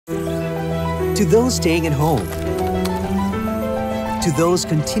To those staying at home, to those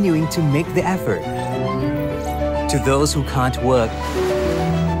continuing to make the effort, to those who can't work,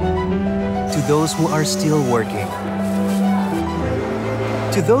 to those who are still working,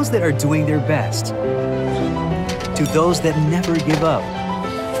 to those that are doing their best, to those that never give up,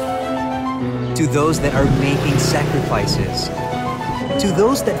 to those that are making sacrifices, to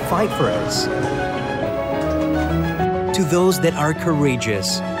those that fight for us, to those that are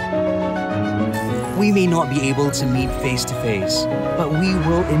courageous. We may not be able to meet face to face, but we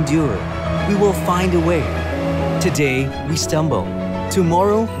will endure. We will find a way. Today, we stumble.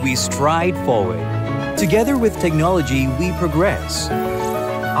 Tomorrow, we stride forward. Together with technology, we progress.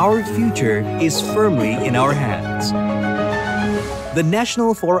 Our future is firmly in our hands. The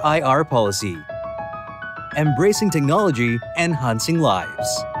National 4IR Policy. Embracing technology, enhancing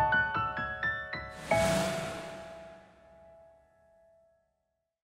lives.